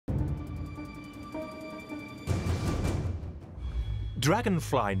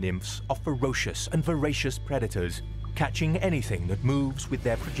Dragonfly nymphs are ferocious and voracious predators, catching anything that moves with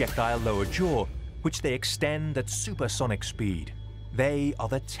their projectile lower jaw, which they extend at supersonic speed. They are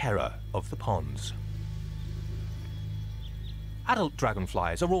the terror of the ponds. Adult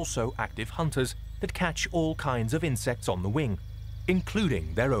dragonflies are also active hunters that catch all kinds of insects on the wing,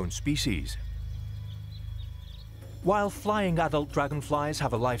 including their own species. While flying adult dragonflies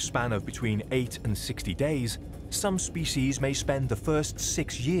have a lifespan of between 8 and 60 days, some species may spend the first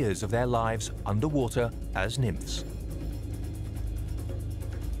 6 years of their lives underwater as nymphs.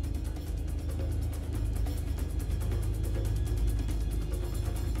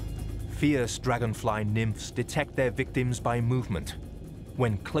 Fierce dragonfly nymphs detect their victims by movement.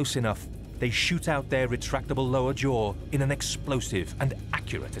 When close enough, they shoot out their retractable lower jaw in an explosive and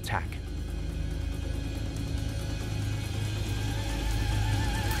accurate attack.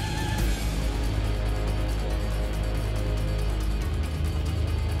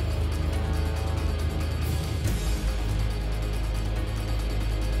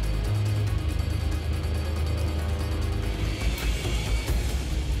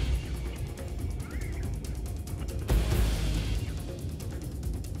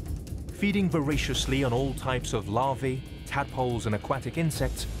 Feeding voraciously on all types of larvae, tadpoles and aquatic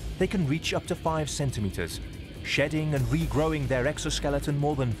insects, they can reach up to 5 centimeters, shedding and regrowing their exoskeleton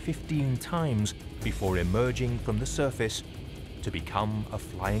more than 15 times before emerging from the surface to become a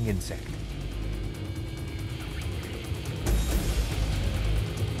flying insect.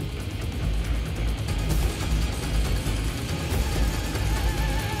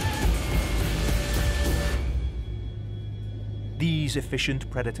 These efficient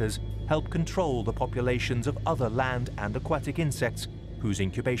predators help control the populations of other land and aquatic insects whose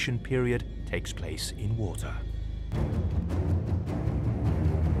incubation period takes place in water.